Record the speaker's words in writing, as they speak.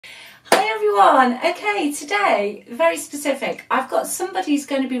Hi everyone. Okay, today, very specific. I've got somebody who's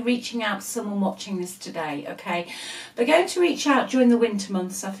going to be reaching out to someone watching this today, okay? They're going to reach out during the winter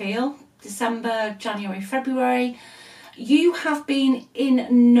months, I feel. December, January, February. You have been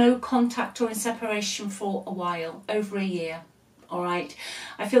in no contact or in separation for a while, over a year, all right?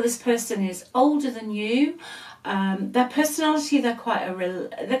 I feel this person is older than you. Their personality, they're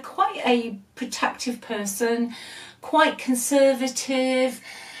quite a protective person, quite conservative.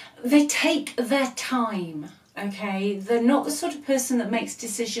 They take their time, okay? They're not the sort of person that makes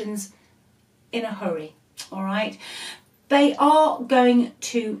decisions in a hurry, all right? They are going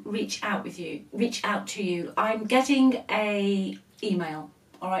to reach out to you. I'm getting a email,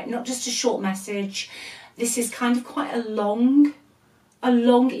 all right? Not just a short message. This is kind of quite a long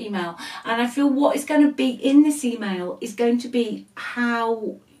email. And I feel what is going to be in this email is going to be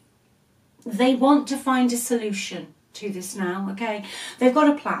how they want to find a solution to this now, okay? They've got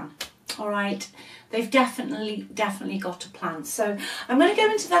a plan, all right? They've definitely got a plan. So I'm going to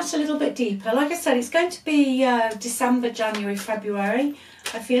go into that a little bit deeper. Like I said, it's going to be December, January, February.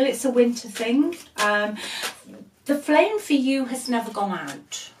 I feel it's a winter thing. The flame for you has never gone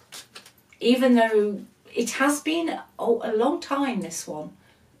out, even though it has been a long time, this one,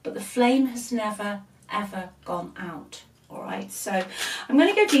 but the flame has never, ever gone out. All right, so I'm going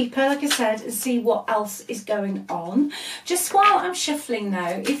to go deeper, like I said, and see what else is going on. Just while I'm shuffling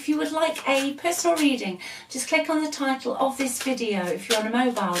though, if you would like a personal reading, just click on the title of this video. If you're on a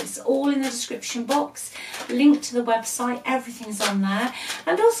mobile, it's all in the description box. Link to the website, everything's on there.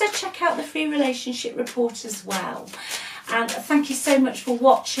 And also check out the free relationship report as well. And thank you so much for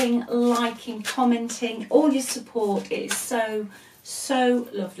watching, liking, commenting, all your support. It is so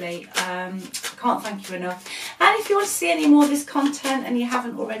lovely. I can't thank you enough. And if you want to see any more of this content and you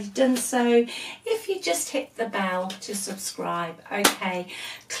haven't already done so, if you just hit the bell to subscribe. Okay,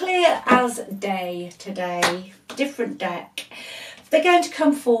 clear as day today, different deck. They're going to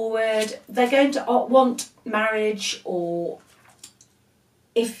come forward, they're going to want marriage, or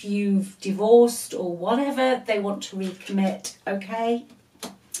if you've divorced or whatever, they want to recommit, okay,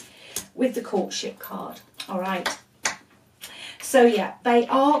 with the courtship card. All right. So yeah, they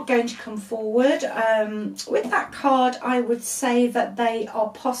are going to come forward. With that card, I would say that they are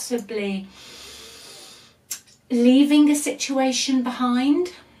possibly leaving a situation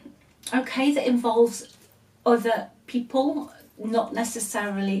behind, okay, that involves other people, not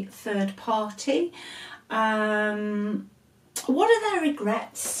necessarily third party. What are their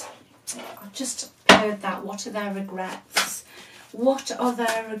regrets? I've just heard that. What are their regrets? What are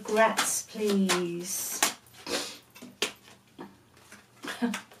their regrets, please?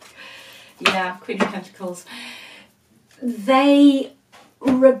 Yeah, Queen of Pentacles. They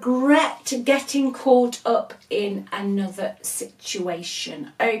regret getting caught up in another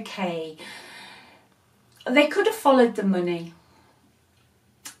situation. Okay. They could have followed the money.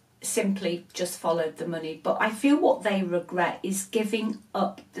 Simply just followed the money. But I feel what they regret is giving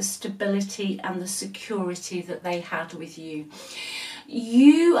up the stability and the security that they had with you.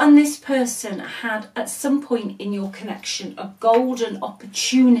 You and this person had at some point in your connection a golden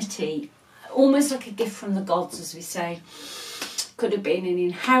opportunity, almost like a gift from the gods, as we say. Could have been an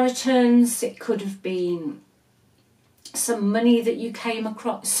inheritance, it could have been some money that you came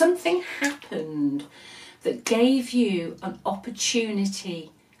across. Something happened that gave you an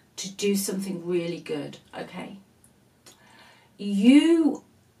opportunity to do something really good, okay? You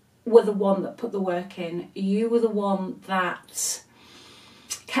were the one that put the work in. You were the one that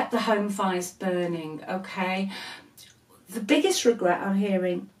kept the home fires burning, okay? The biggest regret I'm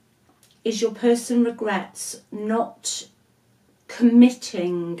hearing is your person regrets not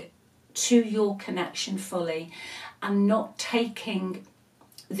committing to your connection fully and not taking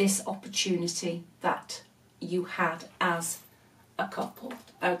this opportunity that you had as a couple,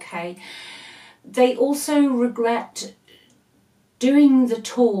 okay? They also regret doing the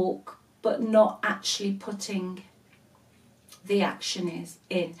talk but not actually putting the action is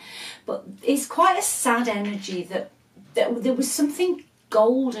in. But it's quite a sad energy that there was something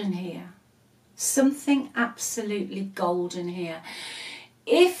golden here. Something absolutely golden here.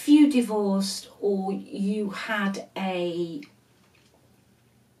 If you divorced or you had a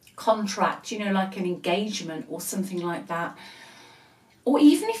contract, you know, like an engagement or something like that, or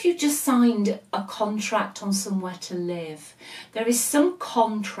even if you just signed a contract on somewhere to live, there is some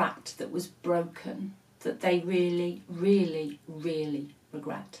contract that was broken that they really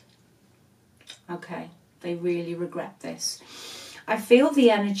regret. Okay, they really regret this. I feel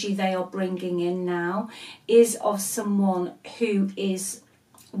the energy they are bringing in now is of someone who is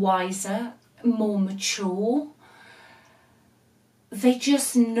wiser, more mature, they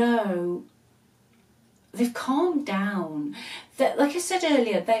just know they've calmed down. That, like I said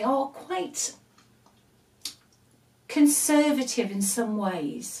earlier, they are quite conservative in some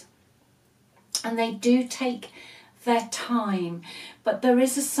ways, and they do take their time, but there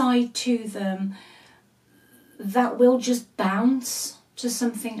is a side to them that will just bounce to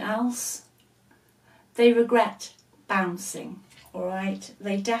something else. They regret bouncing, all right?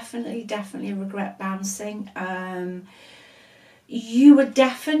 They definitely regret bouncing. You were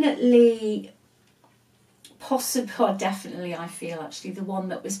definitely definitely, I feel actually, the one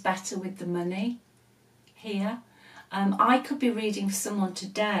that was better with the money here. I could be reading for someone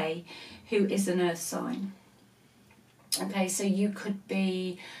today who is an earth sign. Okay, so you could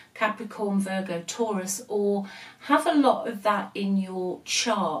be Capricorn, Virgo, Taurus, or have a lot of that in your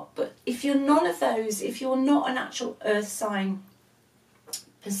chart. But if you're none of those, if you're not an actual earth sign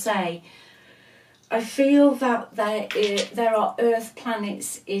per se, I feel that there are earth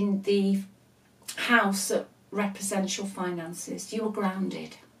planets in the house that represents your finances. You are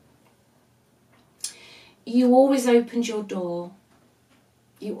grounded. You always opened your door.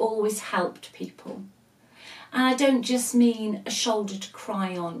 You always helped people. And I don't just mean a shoulder to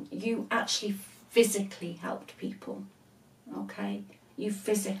cry on. You actually physically helped people. Okay? You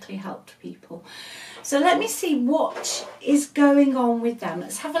physically helped people. So let me see what is going on with them.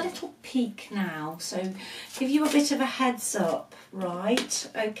 Let's have a little peek now. So give you a bit of a heads up. Right.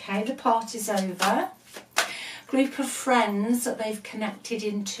 Okay, the party's over. Group of friends that they've connected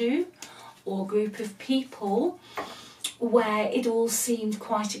into, or group of people where it all seemed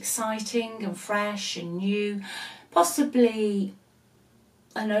quite exciting and fresh and new, possibly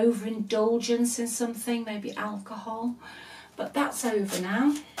an overindulgence in something, maybe alcohol, but that's over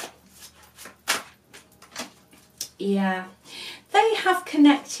now. Yeah, they have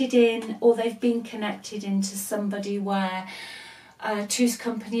connected in, or they've been connected into somebody where two's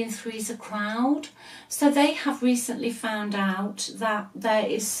company and three's a crowd. So they have recently found out that there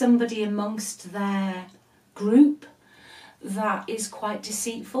is somebody amongst their group that is quite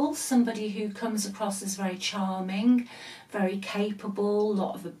deceitful, somebody who comes across as very charming, very capable, a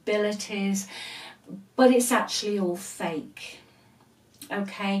lot of abilities, but it's actually all fake.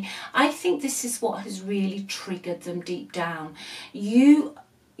 Okay, I think this is what has really triggered them deep down. You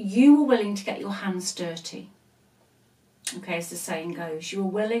were willing to get your hands dirty. Okay, as the saying goes, you were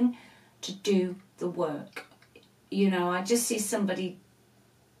willing to do the work. You know, I just see somebody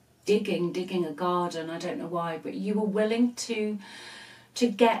digging a garden, I don't know why, but you were willing to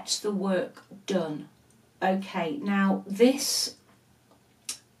get the work done. Okay, now this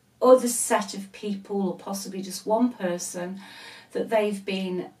other set of people, or possibly just one person that they've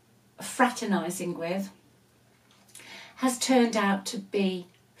been fraternising with, has turned out to be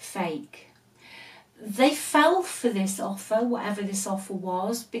fake. They fell for this offer, whatever this offer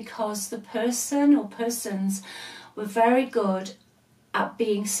was, because the person or persons were very good at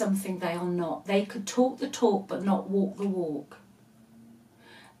being something they are not. They could talk the talk but not walk the walk.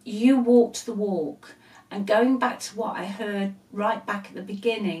 You walked the walk. And going back to what I heard right back at the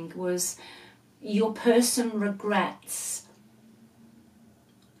beginning was your person regrets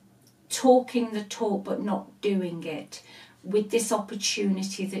talking the talk but not doing it with this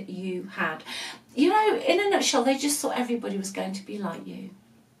opportunity that you had. You know, in a nutshell, they just thought everybody was going to be like you.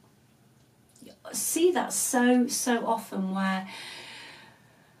 See that so often, where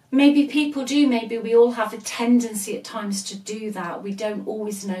maybe people do, maybe we all have a tendency at times to do that. We don't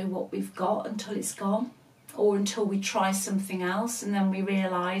always know what we've got until it's gone, or until we try something else and then we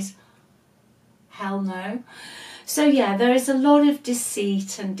realise, hell no. So yeah, there is a lot of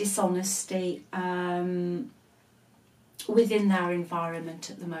deceit and dishonesty within their environment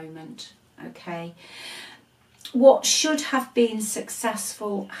at the moment. Okay, what should have been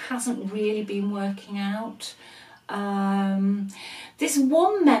successful hasn't really been working out. There's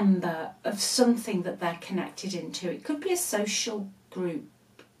one member of something that they're connected into. It could be a social group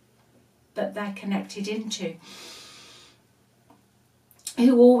that they're connected into,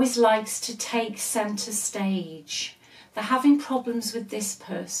 who always likes to take centre stage. They're having problems with this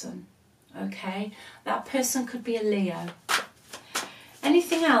person. Okay, that person could be a Leo.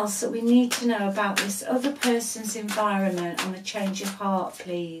 Anything else that we need to know about this other person's environment on a change of heart,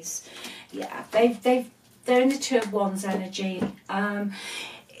 please? Yeah, they're in the Two of Wands energy.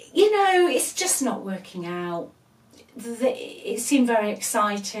 You know, it's just not working out. It seemed very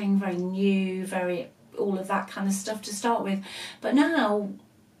exciting, very new, very all of that kind of stuff to start with. But now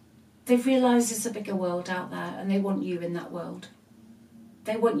they've realised there's a bigger world out there, and they want you in that world.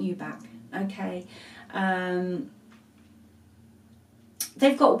 They want you back, okay?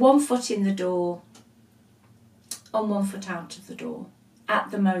 They've got one foot in the door, on 1 foot out of the door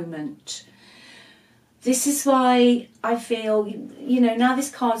at the moment. This is why I feel, you know, now this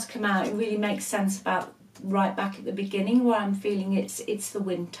card's come out, it really makes sense about right back at the beginning where I'm feeling it's the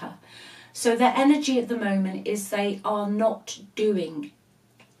winter. So their energy at the moment is they are not doing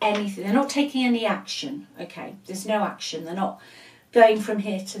anything. They're not taking any action, okay? There's no action. They're not going from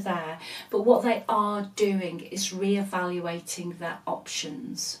here to there. But what they are doing is reevaluating their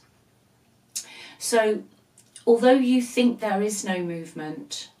options. So although you think there is no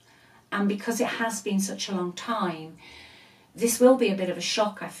movement, and because it has been such a long time, this will be a bit of a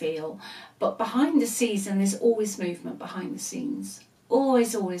shock, I feel. But behind the scenes, and there's always movement behind the scenes.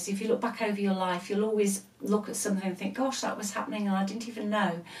 Always, always. If you look back over your life, you'll always look at something and think, gosh, that was happening and I didn't even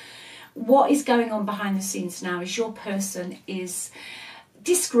know. What is going on behind the scenes now is your person is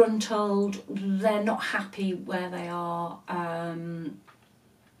disgruntled. They're not happy where they are.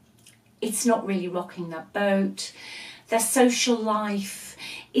 It's not really rocking their boat. Their social life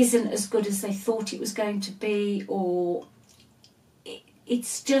isn't as good as they thought it was going to be, or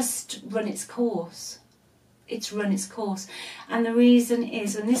it's just run its course. It's run its course. And the reason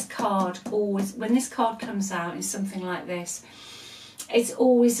is, when this card comes out in something like this, it's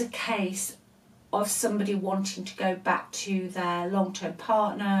always a case of somebody wanting to go back to their long-term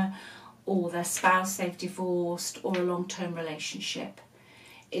partner or their spouse they've divorced, or a long-term relationship.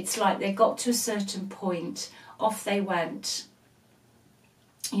 It's like they got to a certain point, off they went,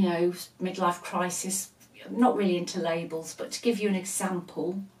 you know, midlife crisis. I'm not really into labels, but to give you an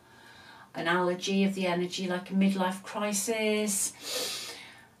example, analogy of the energy, like a midlife crisis.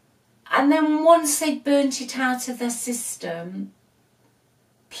 And then once they burnt it out of their system,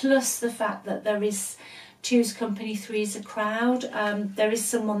 plus the fact that there is 2's company, 3's a crowd, there is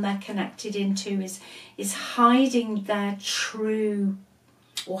someone they're connected into is hiding their true,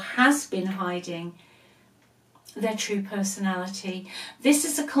 or has been hiding their true personality. This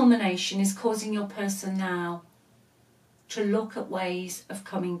is a culmination, is causing your person now to look at ways of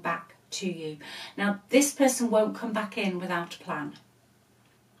coming back to you. Now, this person won't come back in without a plan.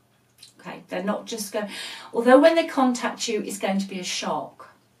 Okay, they're not just going, although when they contact you, it's going to be a shock.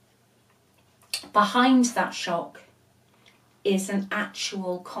 Behind that shock is an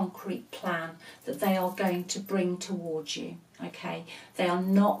actual concrete plan that they are going to bring towards you. Okay, they are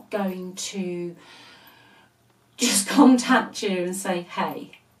not going to just contact you and say,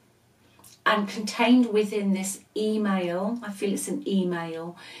 hey. And contained within this email, I feel it's an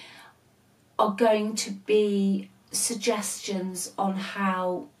email, are going to be suggestions on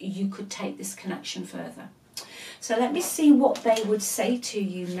how you could take this connection further. So let me see what they would say to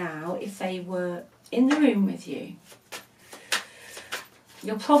you now if they were in the room with you.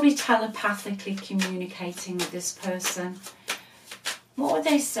 You're probably telepathically communicating with this person. What would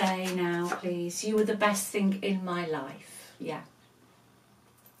they say now, please? You were the best thing in my life. Yeah.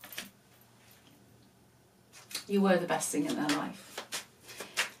 You were the best thing in their life.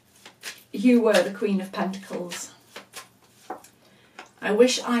 You were the Queen of Pentacles. I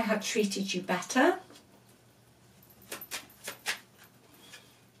wish I had treated you better.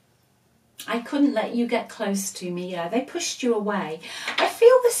 I couldn't let you get close to me. Yeah, they pushed you away. I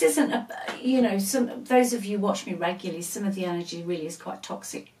feel this isn't a, you know, those of you who watch me regularly, some of the energy really is quite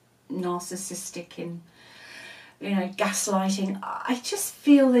toxic, narcissistic, and, you know, gaslighting. I just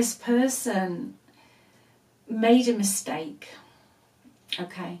feel this person made a mistake.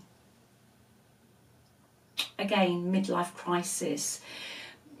 Okay. Again, midlife crisis.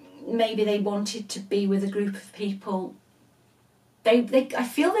 Maybe they wanted to be with a group of people. I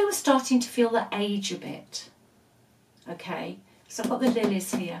feel they were starting to feel their age a bit. Okay, so I've got the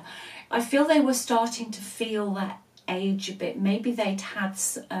lilies here. I feel they were starting to feel their age a bit. Maybe they'd had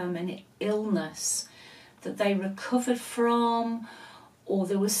an illness that they recovered from, or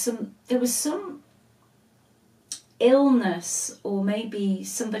there was some illness, or maybe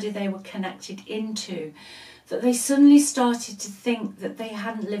somebody they were connected into, that they suddenly started to think that they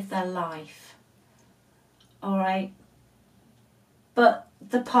hadn't lived their life. All right. But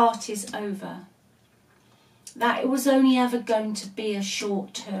the party's over. That it was only ever going to be a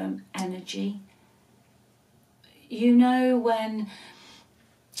short-term energy. You know, when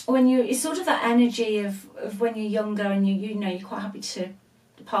you, it's sort of that energy of when you're younger and you know, you're quite happy to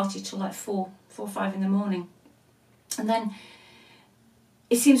party till like 4 or 5 in the morning. And then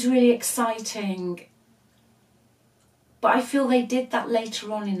it seems really exciting. But I feel they did that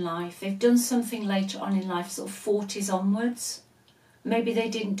later on in life. They've done something later on in life, sort of 40s onwards. Maybe they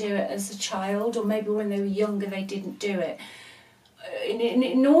didn't do it as a child, or maybe when they were younger they didn't do it.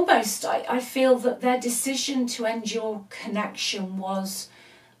 In almost, I feel that their decision to end your connection was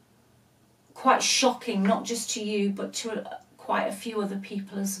quite shocking, not just to you, but to quite a few other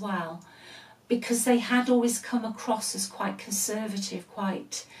people as well, because they had always come across as quite conservative,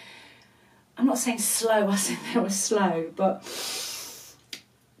 quite, I'm not saying slow, I think they were slow, but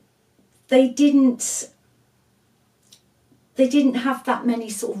they didn't have that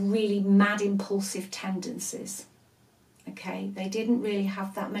many sort of really mad impulsive tendencies. Okay, they didn't really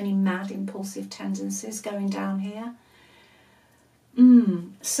have that many mad impulsive tendencies going down here.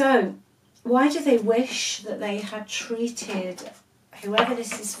 So why do they wish that they had treated whoever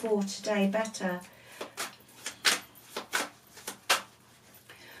this is for today better?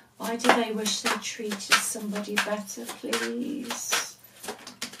 Why do they wish they treated somebody better, please?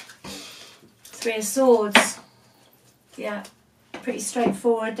 Three of Swords. Yeah, pretty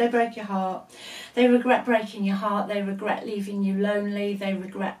straightforward. They broke your heart. They regret breaking your heart. They regret leaving you lonely. They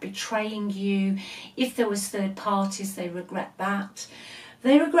regret betraying you. If there was third parties, they regret that.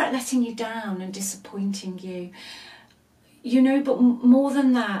 They regret letting you down and disappointing you. You know, but more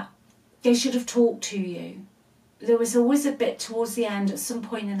than that, they should have talked to you. There was always a bit towards the end, at some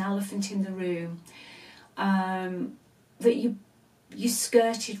point, an elephant in the room that you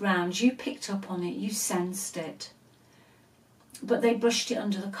skirted round. You picked up on it. You sensed it. But they brushed it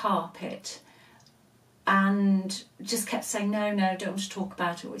under the carpet and just kept saying, no, don't want to talk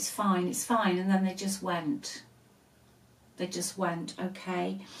about it. It's fine, it's fine. And then they just went. They just went,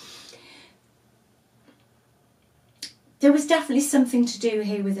 okay. There was definitely something to do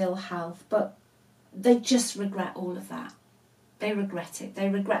here with ill health, but they just regret all of that. They regret it. They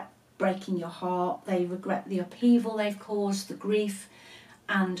regret breaking your heart. They regret the upheaval they've caused, the grief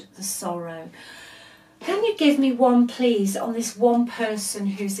and the sorrow. Can you give me one, please, on this one person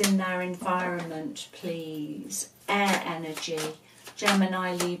who's in their environment, please? Air energy,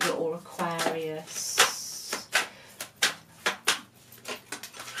 Gemini, Libra or Aquarius.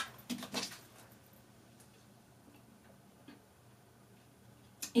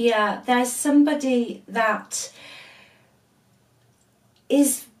 Yeah, there's somebody that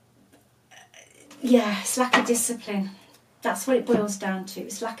is, yeah, it's lack of discipline. That's what it boils down to.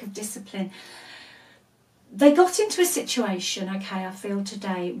 It's lack of discipline. They got into a situation, okay, I feel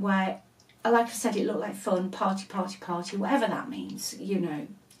today, where, like I said, it looked like fun, party, whatever that means, you know.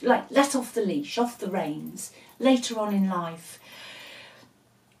 Like, let off the leash, off the reins, later on in life.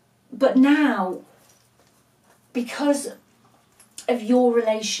 But now, because of your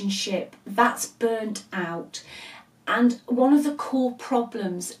relationship, that's burnt out. And one of the core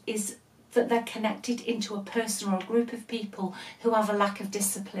problems is that they're connected into a person or a group of people who have a lack of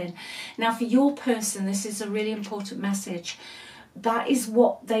discipline. Now, for your person, this is a really important message. That is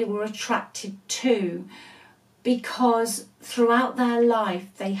what they were attracted to, because throughout their life,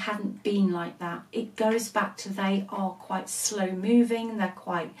 they hadn't been like that. It goes back to they are quite slow moving, they're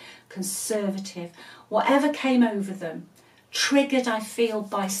quite conservative. Whatever came over them, triggered, I feel,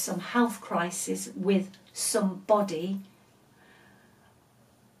 by some health crisis with somebody,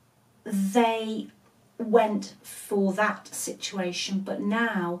 they went for that situation. But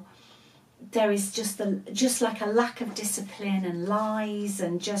now there is just like a lack of discipline and lies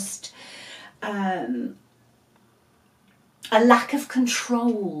and just a lack of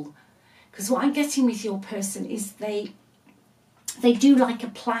control. Because what I'm getting with your person is they do like a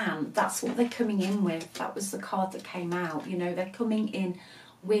plan. That's what they're coming in with. That was the card that came out. You know, they're coming in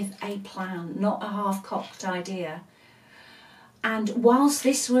with a plan, not a half-cocked idea. And whilst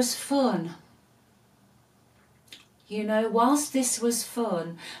this was fun, you know, whilst this was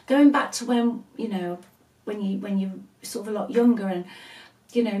fun, going back to when, you know, when you're sort of a lot younger and,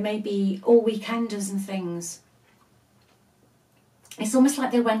 you know, maybe all weekenders and things, it's almost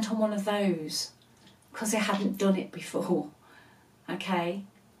like they went on one of those because they hadn't done it before, okay?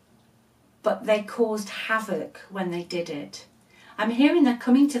 But they caused havoc when they did it. I'm hearing they're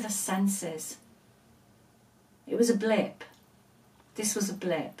coming to the senses. It was a blip. This was a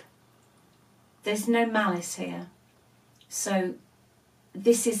blip. There's no malice here. So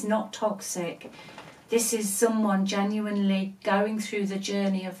this is not toxic. This is someone genuinely going through the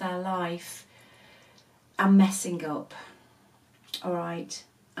journey of their life and messing up. All right,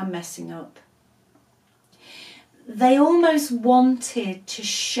 and messing up. They almost wanted to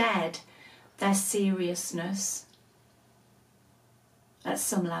shed their seriousness at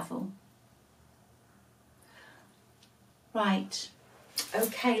some level. Right.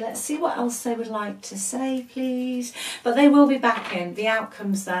 Okay, let's see what else they would like to say, please. But they will be back in. The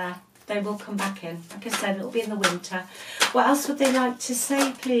outcome's there. They will come back in. Like I said, it'll be in the winter. What else would they like to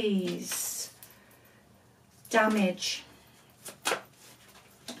say, please? Damage.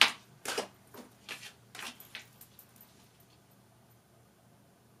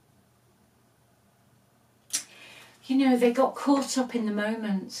 you know, they got caught up in the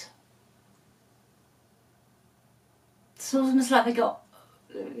moment. It's almost like they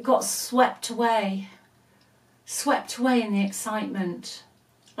got swept away in the excitement,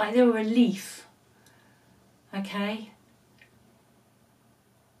 like they were a leaf, okay?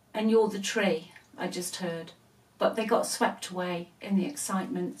 And you're the tree, I just heard. But they got swept away in the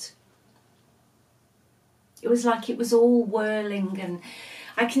excitement. It was like it was all whirling, and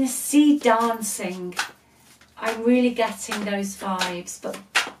I can see dancing. I'm really getting those vibes, but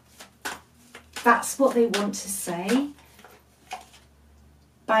that's what they want to say.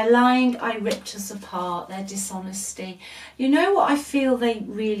 By lying, I ripped us apart, their dishonesty. You know what I feel they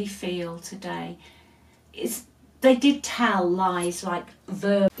really feel today? Is they did tell lies like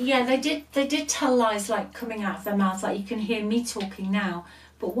yeah, they did tell lies like coming out of their mouth, like you can hear me talking now.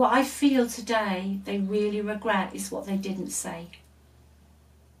 But what I feel today they really regret is what they didn't say.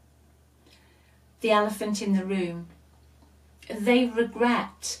 The elephant in the room. They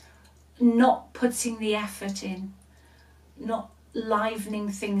regret not putting the effort in, not livening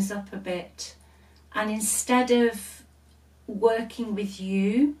things up a bit, and instead of working with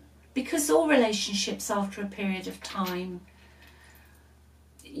you, because all relationships after a period of time,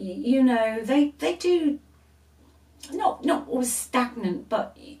 you know, they do not always stagnant,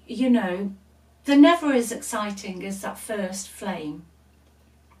 but you know, they're never as exciting as that first flame.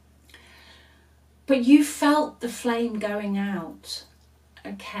 But you felt the flame going out,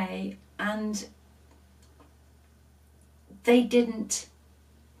 okay, and they didn't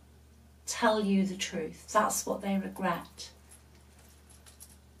tell you the truth. That's what they regret.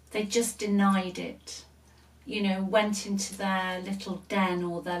 They just denied it, you know, went into their little den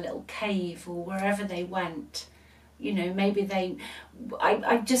or their little cave or wherever they went. You know, maybe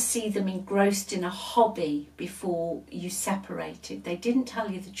I just see them engrossed in a hobby before you separated. They didn't tell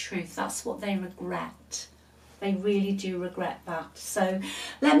you the truth. That's what they regret. They really do regret that. So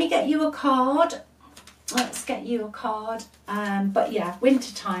let me get you a card. Let's get you a card. But yeah,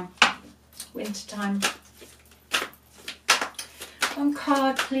 wintertime. Wintertime. One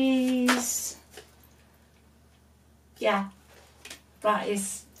card, please. Yeah, that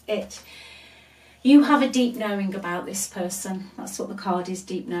is it. You have a deep knowing about this person. That's what the card is,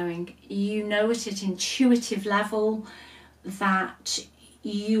 deep knowing. You know at an intuitive level that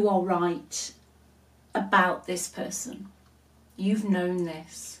you are right about this person. You've known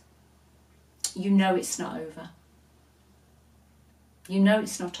this. You know it's not over. You know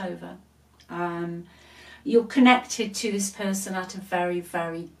it's not over. You're connected to this person at a very,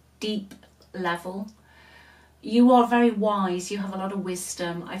 very deep level. You are very wise. You have a lot of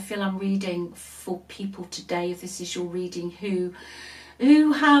wisdom. I feel I'm reading for people today, if this is your reading, who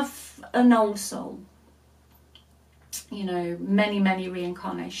have an old soul. You know, many, many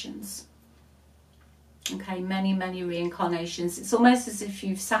reincarnations. Okay, many, many reincarnations. It's almost as if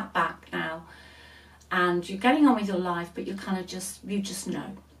you've sat back now and you're getting on with your life, but you're kind of you just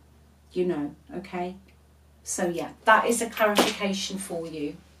know. You know, okay? So yeah, that is a clarification for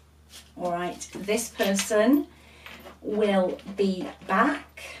you. All right, this person will be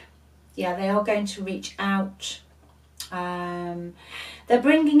back. Yeah, they are going to reach out. They're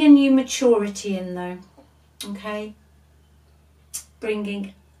bringing a new maturity in though, okay?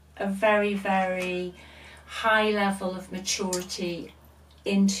 Bringing a very, very high level of maturity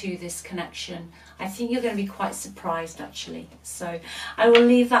into this connection. I think you're going to be quite surprised actually. So I will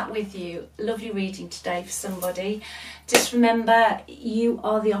leave that with you. Lovely reading today for somebody. Just remember, you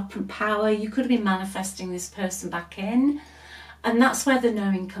are the operant power. You could have been manifesting this person back in, and that's where the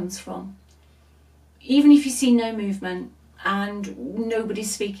knowing comes from. Even if you see no movement and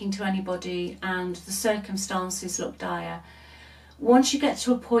nobody's speaking to anybody and the circumstances look dire, once you get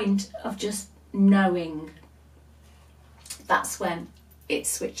to a point of just knowing, that's when it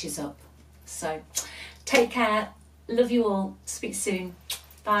switches up. So take care, love you all, speak soon,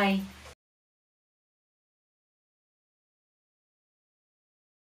 bye.